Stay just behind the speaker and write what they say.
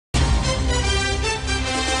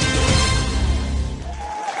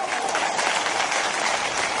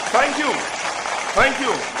Thank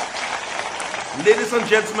you. Ladies and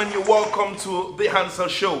gentlemen, you're welcome to the Hansel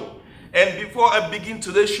Show. And before I begin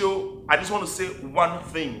today's show, I just want to say one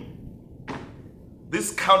thing.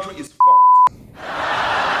 This country is fucked.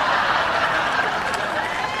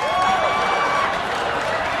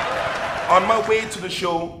 On my way to the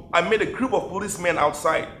show, I met a group of policemen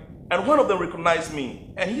outside, and one of them recognized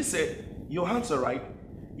me, and he said, "You're Hansel, right?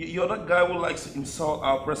 You're that guy who likes to insult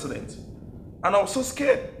our president." And I was so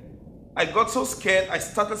scared. I got so scared, I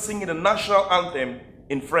started singing the national anthem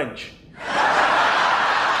in French.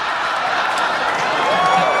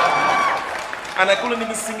 And I couldn't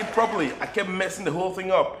even sing it properly. I kept messing the whole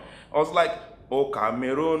thing up. I was like, "O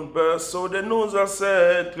Cameroon, berceau de nos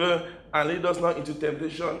ancêtres, and lead us not into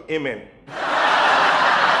temptation. Amen."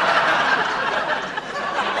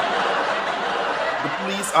 The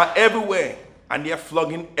police are everywhere, and they are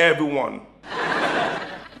flogging everyone.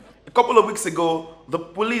 A couple of weeks ago, the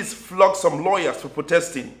police flogged some lawyers for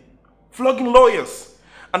protesting. Flogging lawyers.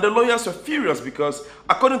 And the lawyers were furious because,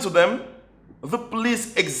 according to them, the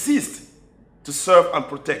police exist to serve and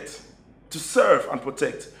protect. To serve and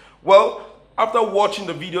protect. Well, after watching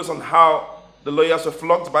the videos on how the lawyers were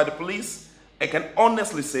flogged by the police, I can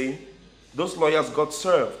honestly say those lawyers got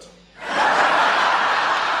served.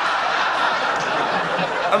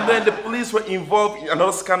 And then the police were involved in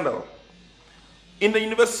another scandal. In the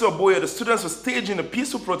University of Boya, the students were staging a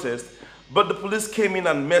peaceful protest, but the police came in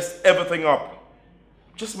and messed everything up.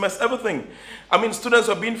 Just messed everything. I mean, students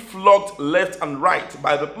were being flogged left and right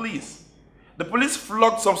by the police. The police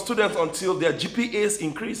flogged some students until their GPAs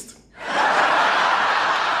increased.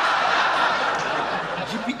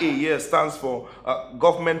 GPA, yes, stands for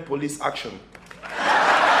Government Police Action.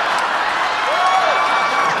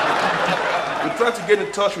 We tried to get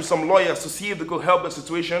in touch with some lawyers to see if they could help the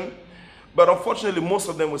situation, but unfortunately, most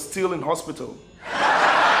of them were still in hospital.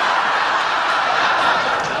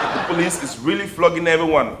 The police is really flogging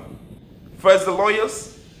everyone. First the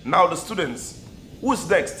lawyers, now the students. Who is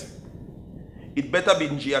next? It better be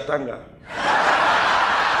Njiatanga.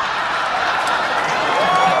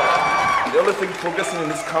 The only thing progressing in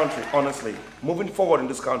this country, honestly, moving forward in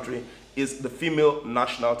this country, is the female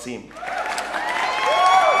national team.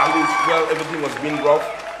 At least, well, everything was being rough,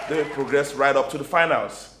 they progressed right up to the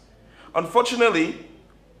finals. Unfortunately,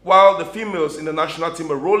 while the females in the national team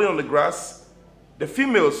were rolling on the grass, the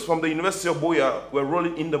females from the University of Boya were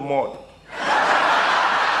rolling in the mud.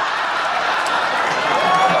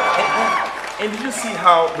 And did you see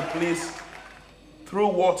how the police threw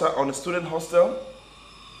water on a student hostel?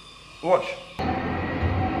 Watch.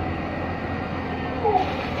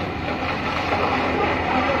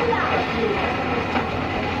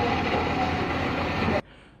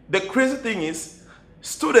 The crazy thing is,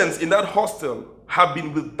 students in that hostel have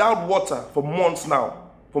been without water for months now.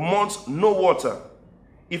 For months, no water.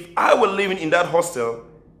 If I were living in that hostel,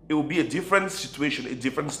 it would be a different situation, a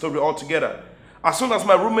different story altogether. As soon as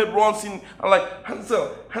my roommate runs in, I'm like,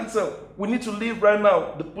 Hansel, we need to leave right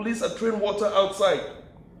now. The police are throwing water outside.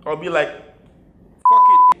 I'll be like, fuck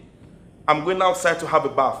it. I'm going outside to have a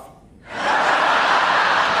bath.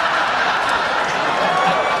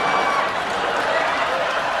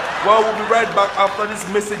 Well, we'll be right back after these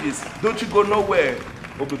messages. Don't you go nowhere.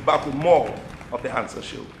 We'll be back with more of the Hansel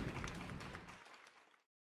Show.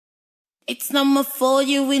 It's not my fault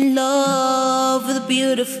you in love with a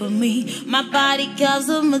beautiful me. My body comes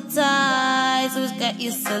with my ties, so it's got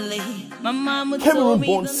you silly. My mama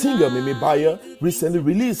Cameroon-born singer Mimi Bayer recently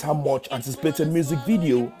released her much-anticipated music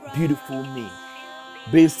video, Beautiful Me.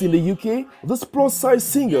 Based in the UK, this plus-size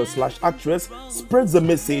singer/actress spreads the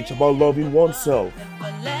message about loving oneself.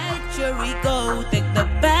 Go, take the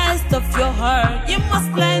best of your heart. You must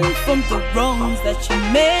learn from the wrongs that you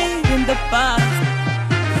made in the past.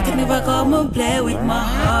 You can never come and play with my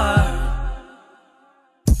heart.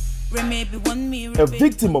 A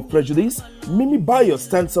victim of prejudice, Mimi Bayer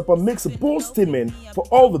stands up and makes a bold statement for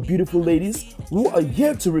all the beautiful ladies who are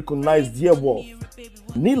yet to recognize their worth.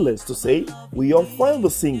 Needless to say, we all find the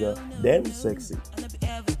singer damn sexy.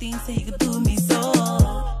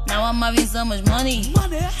 Now I'm having so much money.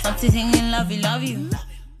 I'm sitting in love you.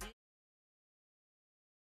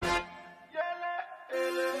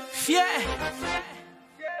 Yeah.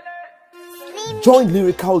 Join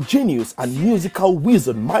lyrical genius and musical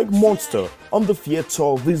wizard Mike Monster on the Fear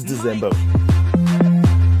Tour this December.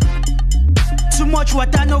 Too much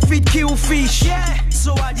water no feed kill fish.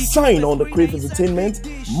 Sign on the Crave Entertainment.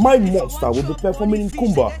 Mike Monster will be performing in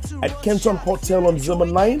Kumba at Kenton Hotel on December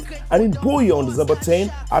 9 and in Boya on December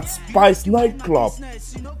 10 at Spice Nightclub.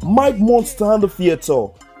 Mike Monster and the Fear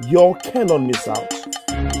Tour. You cannot miss out.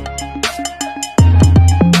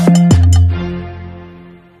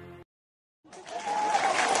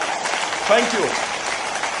 Thank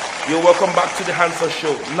you. You're welcome back to the Hansel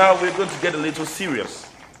Show. Now we're going to get a little serious.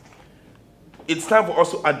 It's time for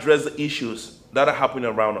us to address the issues that are happening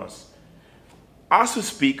around us. As we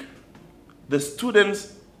speak, the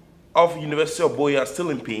students of University of Boya are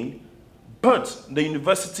still in pain, but the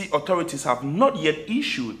university authorities have not yet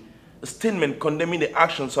issued a statement condemning the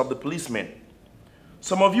actions of the policemen.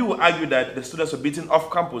 Some of you will argue that the students were beaten off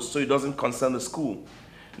campus, so it doesn't concern the school.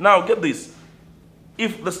 Now get this.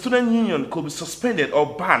 If the student union could be suspended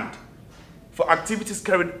or banned for activities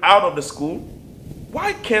carried out of the school,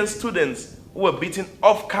 why can't students who were beaten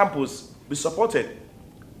off campus be supported?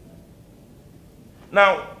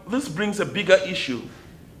 Now, this brings a bigger issue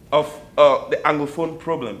of the Anglophone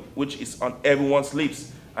problem, which is on everyone's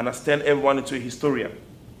lips and has turned everyone into a historian.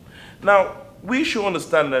 Now, we should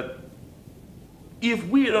understand that if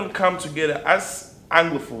we don't come together as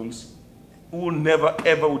Anglophones, we will never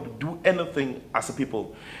ever do anything as a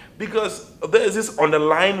people. Because there is this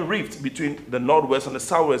underlying rift between the Northwest and the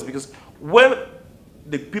Southwest. Because when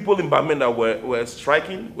the people in Bamenda were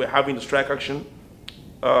striking, were having the strike action,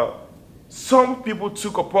 some people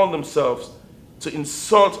took upon themselves to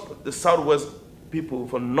insult the Southwest people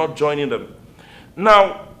for not joining them.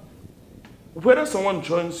 Now, whether someone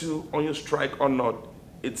joins you on your strike or not,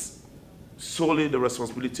 it's solely the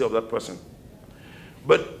responsibility of that person.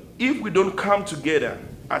 But if we don't come together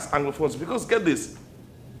as Anglophones, because get this,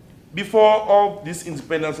 before all this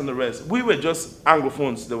independence and the rest, we were just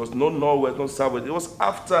Anglophones. There was no Northwest, no Southwest. It was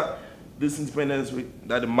after this independence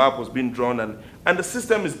that the map was being drawn, and the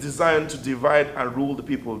system is designed to divide and rule the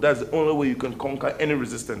people. That's the only way you can conquer any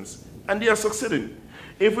resistance. And they are succeeding.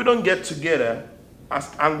 If we don't get together as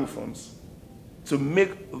Anglophones to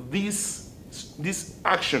make this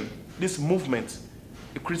action, this movement,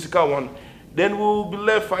 a critical one, then we'll be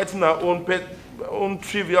left fighting our own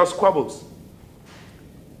trivial squabbles.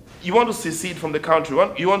 You want to secede from the country,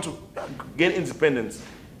 you want to gain independence.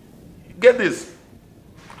 Get this,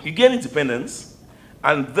 you gain independence,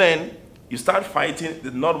 and then you start fighting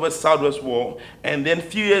the Northwest-Southwest war, and then a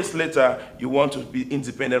few years later, you want to be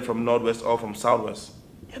independent from Northwest or from Southwest.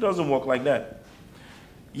 It doesn't work like that.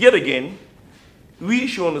 Yet again, we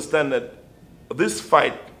should understand that this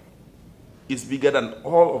fight is bigger than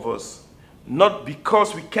all of us. Not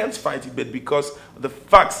because we can't fight it, but because the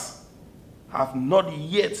facts have not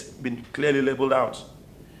yet been clearly labeled out.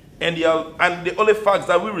 And the only facts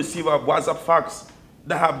that we receive are WhatsApp facts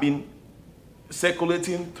that have been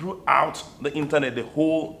circulating throughout the internet the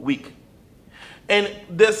whole week. And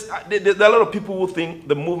there are a lot of people who think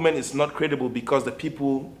the movement is not credible because the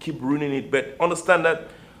people keep ruining it. But understand that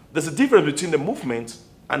there's a difference between the movement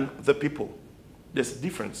and the people. There's a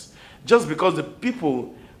difference. Just because the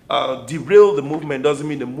people derail the movement doesn't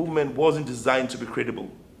mean the movement wasn't designed to be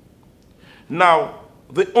credible. Now,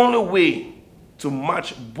 the only way to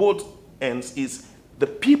match both ends is the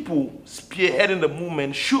people spearheading the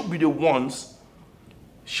movement should be the ones,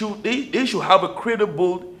 they should have a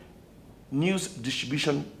credible news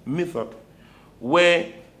distribution method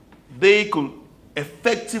where they could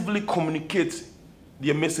effectively communicate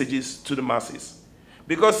their messages to the masses.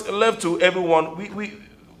 Because left to everyone,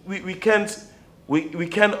 we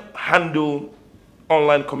can't handle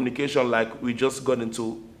online communication like we just got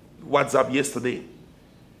into WhatsApp yesterday.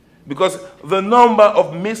 Because the number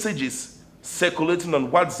of messages circulating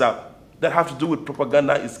on WhatsApp that have to do with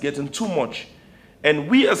propaganda is getting too much. And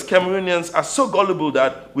we as Cameroonians are so gullible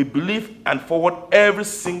that we believe and forward every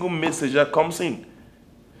single message that comes in.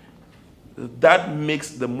 That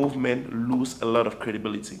makes the movement lose a lot of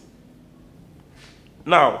credibility.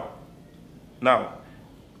 Now,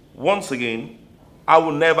 once again, I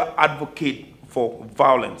will never advocate for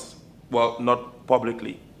violence. Well, not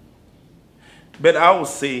publicly. But I will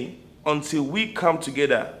say, until we come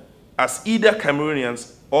together as either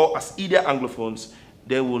Cameroonians or as either Anglophones,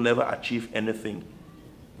 then we'll never achieve anything.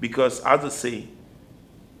 Because as I say,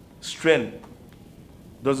 strength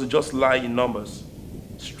doesn't just lie in numbers.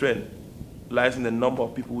 Strength lies in the number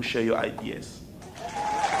of people who share your ideas.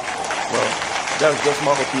 Well, that's just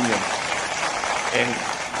my opinion.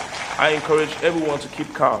 And I encourage everyone to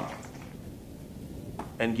keep calm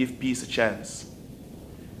and give peace a chance.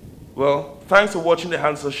 Well, thanks for watching the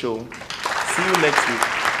Hansel Show. See you next week.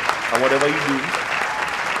 And whatever you do,